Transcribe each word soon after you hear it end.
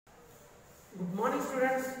Good morning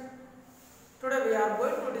students. Today we are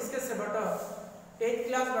going to discuss about 8th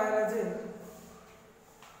class biology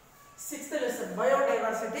 6th lesson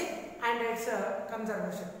biodiversity and its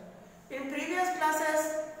conservation. In previous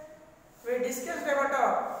classes we discussed about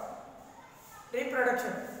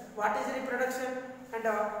reproduction. What is reproduction and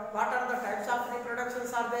what are the types of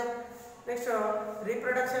reproductions are there. Next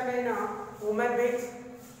reproduction in human beings,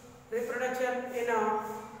 reproduction in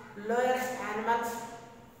lower animals.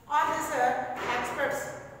 All these aspects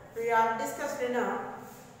we are discussed in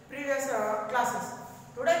previous classes.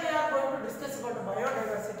 Today we are going to discuss about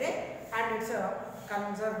biodiversity and its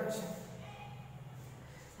conservation.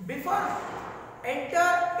 Before enter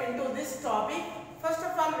into this topic, first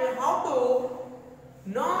of all we have to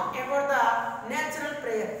know about the natural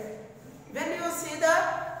prayer. When you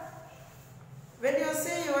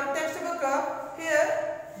see your textbook here,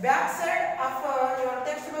 back side of your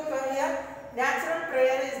textbook here, natural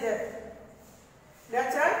prayer is there.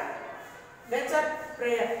 Nature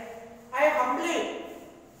prayer. I humbly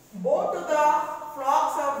bow to the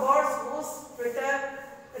flocks of birds whose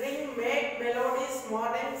twittering make melodies,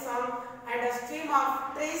 morning song, and a stream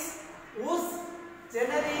of trees whose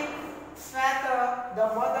generally swathe the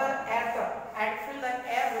mother earth and fill the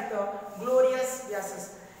air with glorious gases.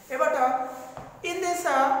 But in this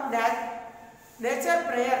nature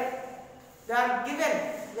prayer, they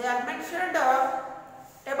are mentioned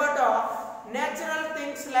about natural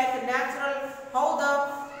things like natural, how the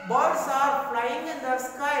birds are flying in the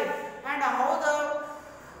sky and how the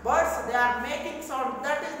birds they are making sound.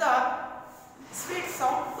 That is the sweet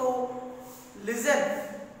sound to listen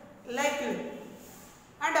likely.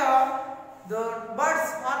 And the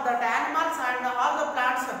birds or the animals and all the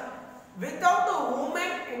plants, without the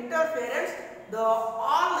human interference,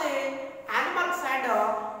 all the animals and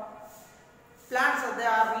plants they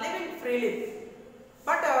are living freely.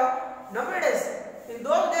 But nowadays, in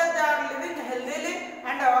those days they are living healthily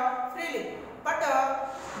and freely. But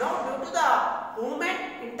now due to the human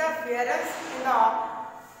interference in the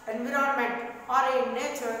environment or in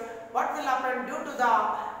nature, what will happen due to the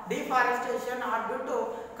deforestation or due to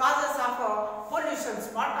causes of pollutions?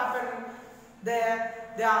 What happen?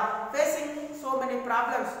 They are facing so many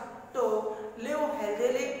problems to live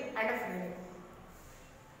healthily and freely.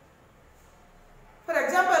 For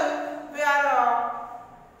example, we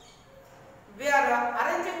are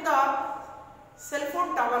arranging the cell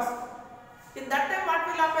phone towers. In that time, what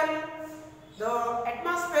will happen? The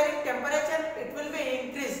atmospheric temperature it will be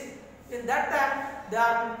increased. In that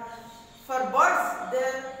time, for birds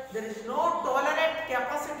there is no tolerant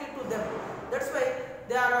capacity to them. That's why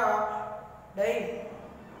they are dying.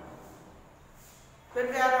 When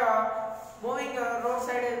we are moving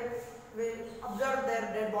roadside, we observe their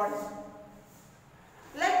dead bodies.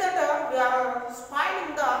 Like that, we are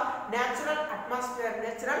spoiling the natural atmosphere,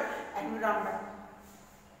 natural environment.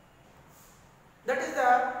 That is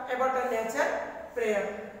about the nature prayer.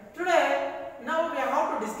 Today, now we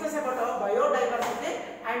have to discuss about biodiversity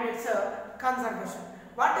and its conservation.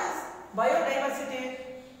 What is biodiversity?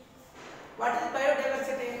 What is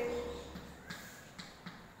biodiversity?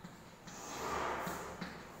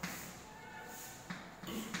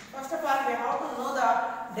 First of all, we have to know the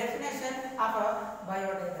definition of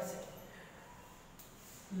biodiversity.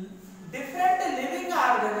 Different living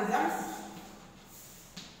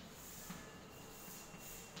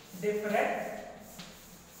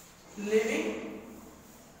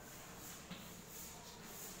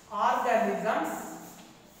organisms,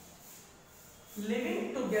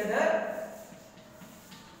 living together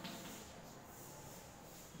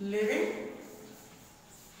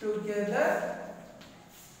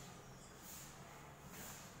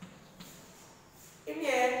in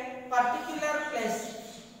a particular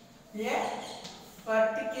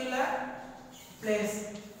place.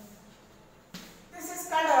 This is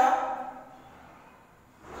called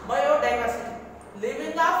biodiversity.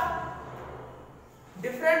 Living of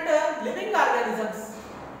different living organisms.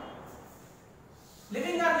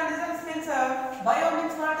 Living organisms means bio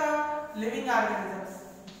means what? Living organisms.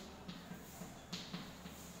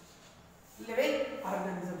 Living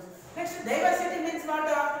organisms. Next, diversity means what?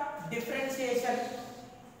 Differentiation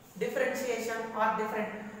or different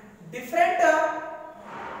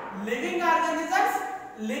living organisms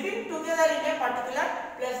living together in a particular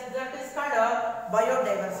place. That is called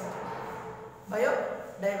biodiversity.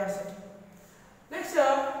 Next,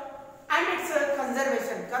 and its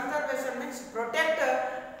conservation. Conservation means protect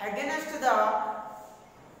against the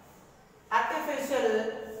artificial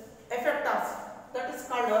effects. That is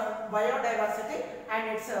called biodiversity and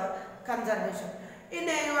its conservation. In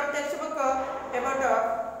your textbook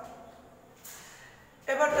about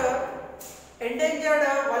endangered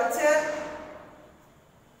vulture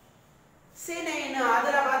seen in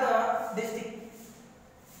Adilabad district.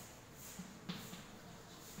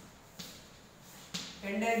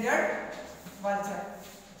 Endangered vulture.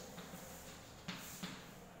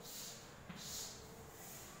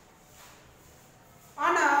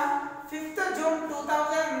 On 5th June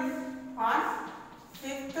 2000, on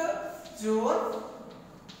 5th June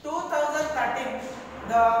 2013,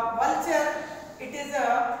 the vulture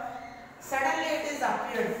suddenly it is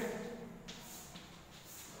appeared.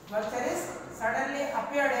 Vulture is suddenly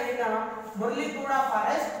appeared in Murligooda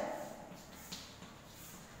forest.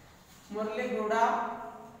 Murligooda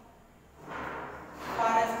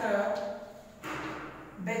forest,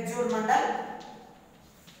 Bejur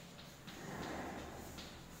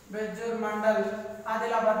Mandal,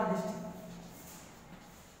 Adilabad district.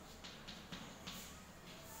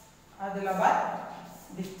 Adilabad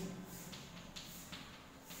district.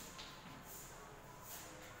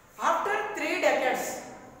 After 3 decades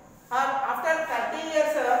or after 30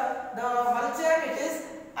 years, the vulture it is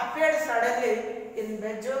appeared suddenly in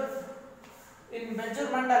Bejur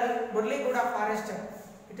Mandal, Murligooda forest.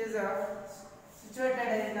 It is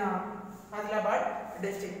situated in Adilabad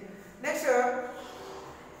district. Next,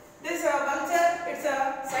 this vulture, its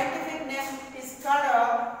scientific name is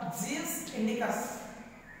called Zeus indicus.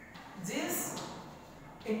 Zeus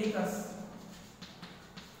indicus.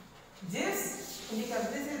 Zeus indicus.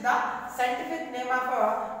 This is the scientific name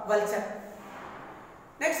of vulture.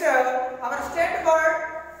 Next, our state bird,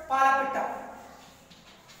 Palapitta.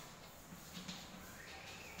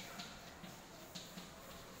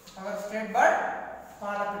 Our state bird,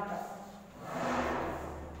 Palapitta.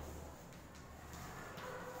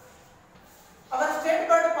 Our state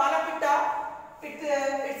bird, Palapitta,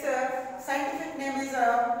 its scientific name is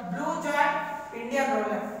blue-joyed Indian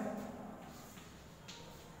roller.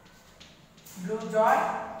 Blue-joyed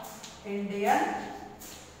Indian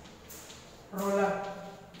roller.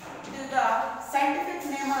 It is the scientific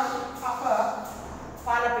name of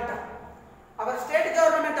Palapitta. Our state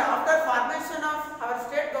government, after formation of our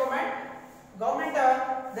state government, they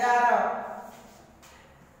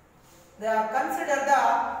are considered the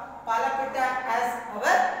Palapitta as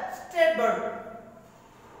our state bird.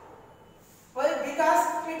 Why?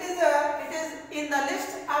 Because it is in the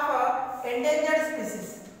list of endangered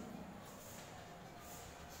species.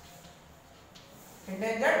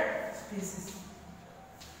 Endangered species.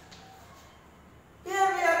 Here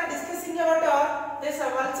we are discussing about this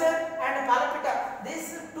vulture and Palapitta.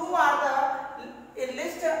 These two are the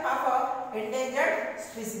list of endangered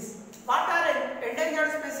species. What are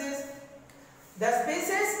endangered species? The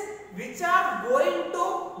species which are going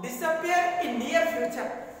to disappear in near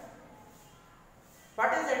future.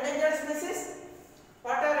 What is endangered species?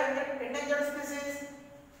 What are endangered species?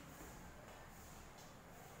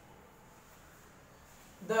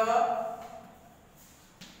 The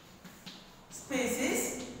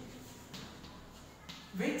species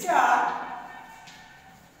which are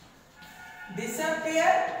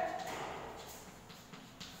disappear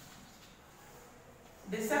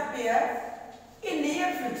in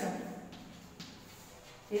near future.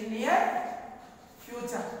 In near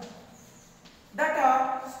future.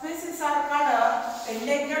 That species are called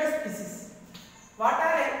endangered species. What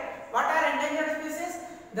are endangered species?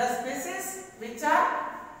 The species which are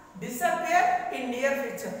disappear in near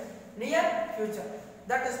future. Near future.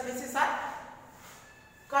 That species are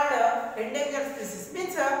called endangered species.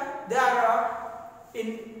 Means they are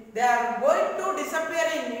going to disappear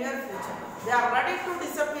in near future. They are ready to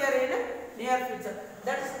disappear in near future.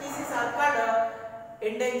 That species are called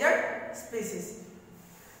endangered species.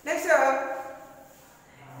 Next,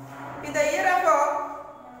 in the year of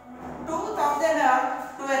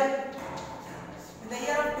 2012,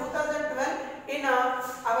 in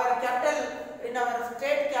our capital, in our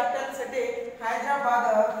state capital city,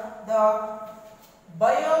 Hyderabad, the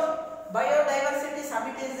Biodiversity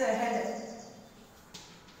Summit is held.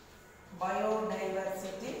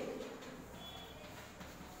 Biodiversity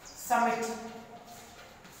Summit.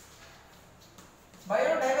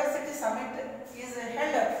 Biodiversity Summit is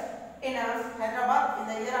held in Hyderabad in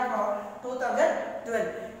the year of 2012.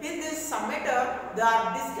 In this summit, they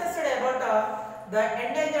are discussed about the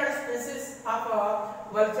endangered species of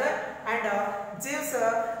vulture and Zeus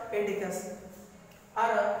indicus,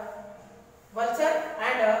 or vulture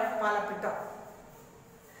and Palapitta.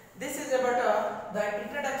 This is about the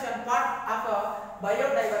introduction part of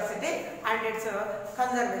biodiversity and its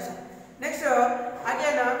conservation. Next,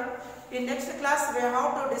 again, in next class we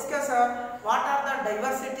have to discuss what are the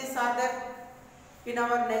diversities are there in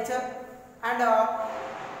our nature, and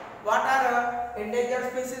what are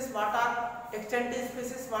endangered species, what are extinct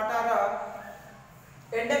species, what are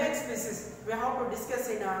endemic species. We have to discuss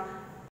in